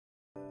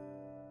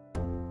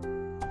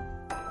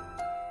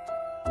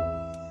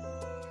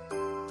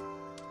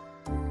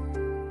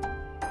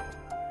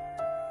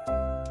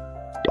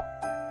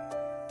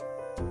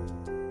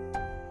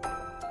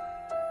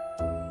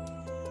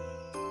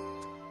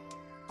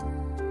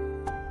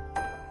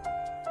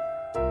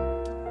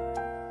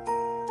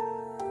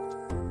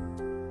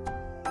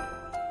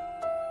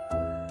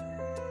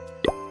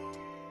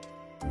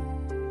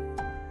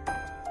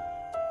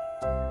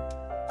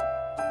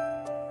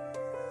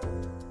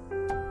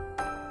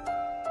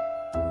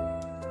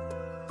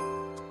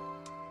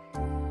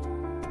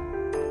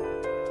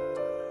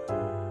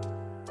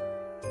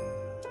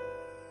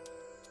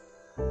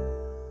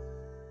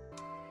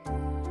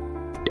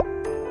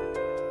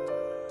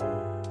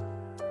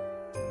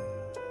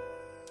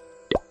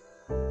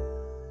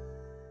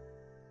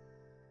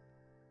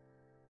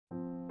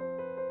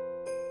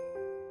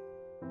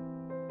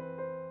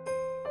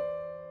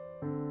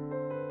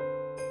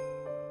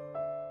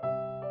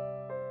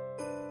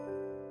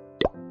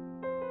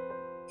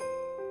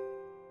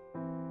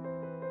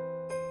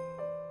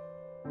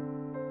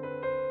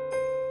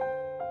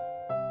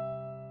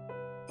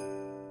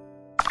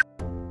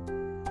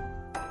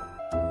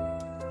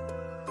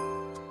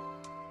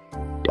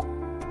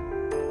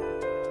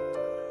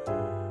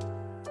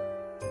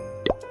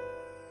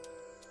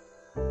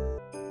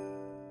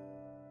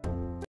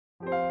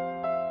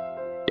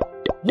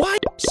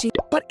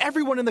But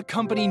everyone in the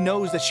company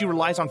knows that she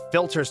relies on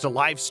filters to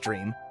live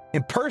stream.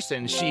 In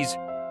person, she's...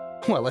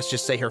 Well, let's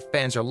just say her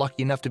fans are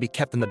lucky enough to be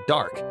kept in the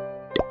dark.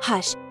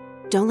 Hush.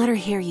 Don't let her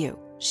hear you.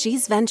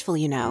 She's vengeful,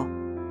 you know.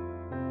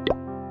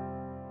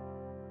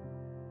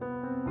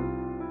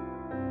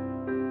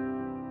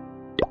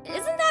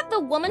 Isn't that the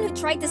woman who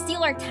tried to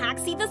steal our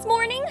taxi this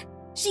morning?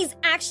 She's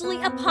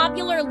actually a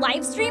popular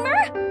live streamer?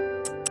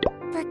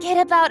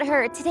 Forget about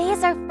her. Today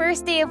is our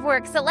first day of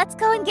work, so let's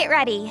go and get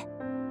ready.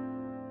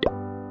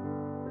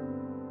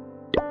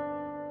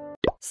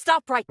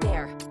 Stop right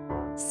there.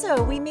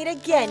 So we meet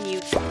again,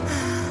 you...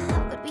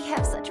 But we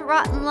have such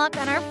rotten luck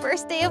on our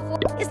first day of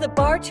work. Is the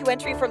bar to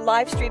entry for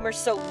live streamers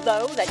so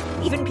low that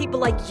even people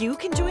like you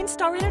can join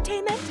Star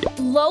Entertainment?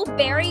 Low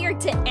barrier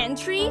to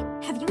entry?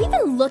 Have you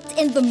even looked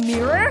in the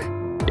mirror?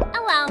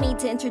 Allow me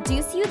to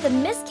introduce you the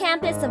Miss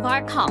Campus of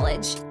our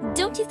college.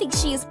 Don't you think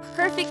she is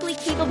perfectly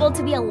capable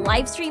to be a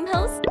live stream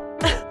host?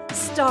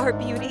 Star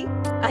Beauty?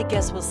 I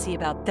guess we'll see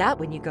about that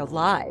when you go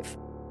live.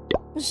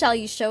 Shall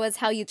you show us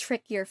how you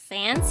trick your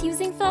fans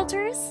using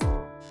filters?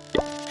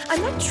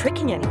 I'm not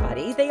tricking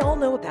anybody. They all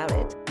know about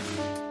it.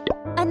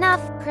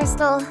 Enough,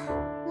 Crystal.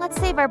 Let's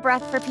save our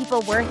breath for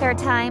people worth our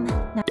time.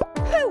 No.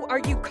 Who are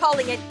you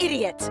calling an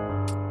idiot?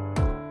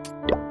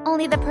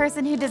 Only the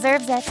person who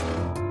deserves it.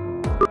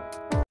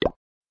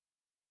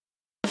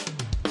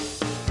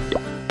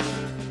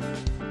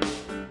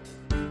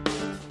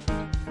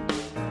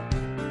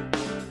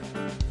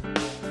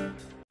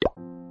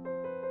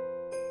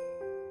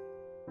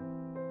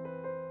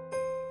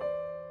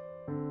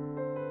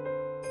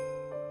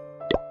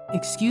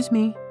 Excuse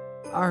me,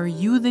 are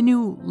you the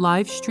new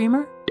live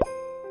streamer?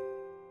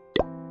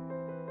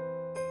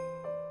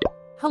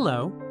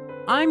 Hello,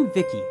 I'm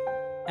Vicky,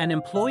 an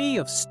employee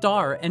of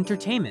Star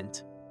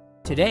Entertainment.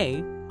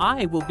 Today,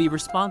 I will be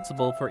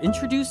responsible for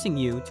introducing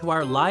you to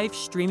our live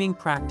streaming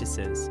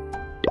practices.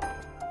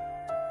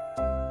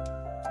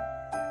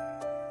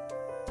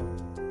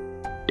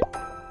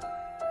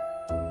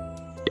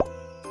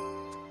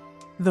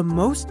 The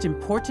most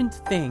important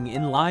thing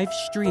in live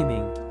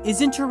streaming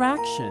is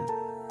interaction.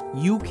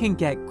 You can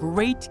get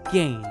great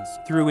gains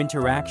through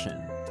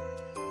interaction.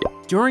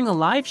 During a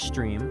live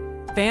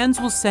stream, fans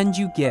will send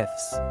you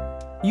gifts.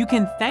 You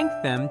can thank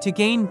them to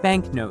gain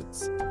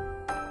banknotes.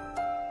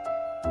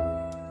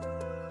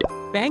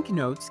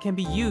 Banknotes can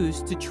be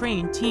used to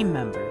train team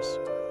members.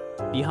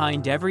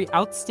 Behind every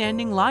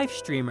outstanding live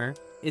streamer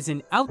is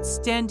an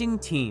outstanding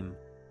team.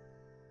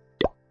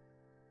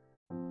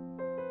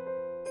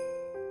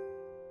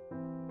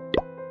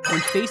 When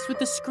faced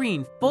with a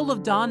screen full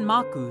of Don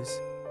Makus,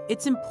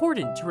 it's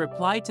important to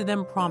reply to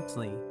them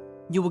promptly.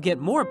 You will get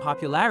more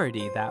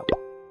popularity that way.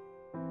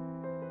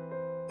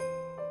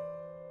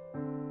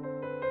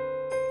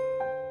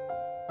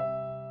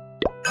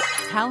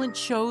 Talent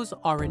shows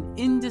are an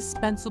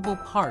indispensable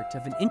part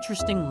of an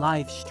interesting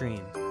live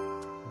stream.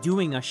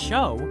 Doing a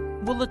show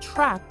will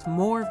attract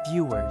more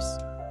viewers.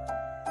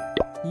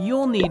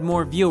 You'll need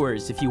more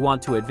viewers if you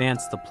want to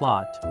advance the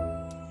plot.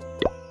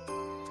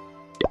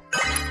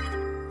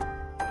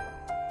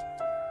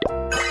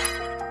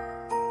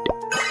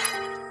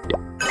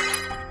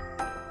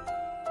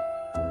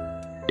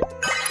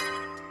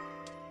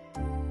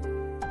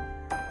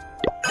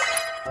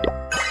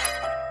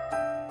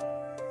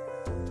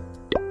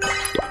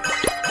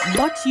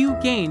 What you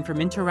gain from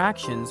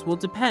interactions will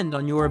depend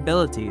on your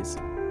abilities.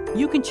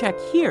 You can check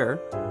here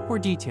for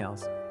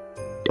details.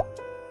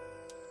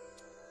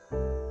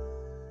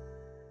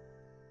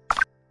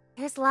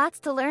 There's lots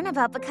to learn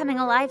about becoming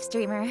a live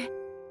streamer.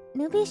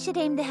 Newbies should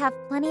aim to have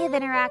plenty of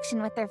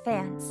interaction with their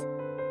fans.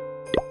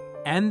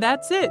 And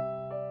that's it.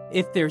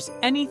 If there's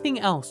anything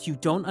else you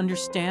don't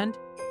understand,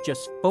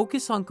 just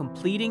focus on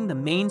completing the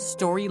main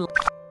story.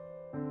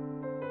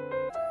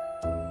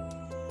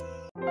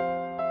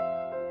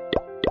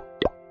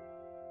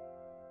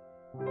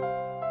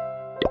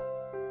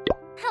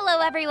 Hello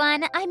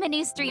everyone, I'm a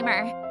new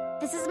streamer.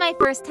 This is my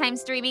first time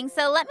streaming,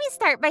 so let me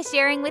start by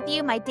sharing with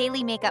you my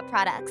daily makeup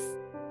products.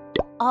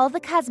 All the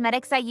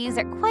cosmetics I use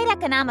are quite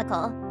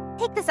economical.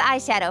 Take this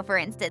eyeshadow for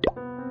instance.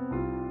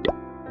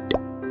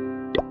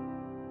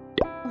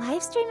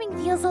 Live streaming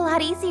feels a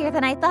lot easier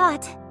than I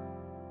thought.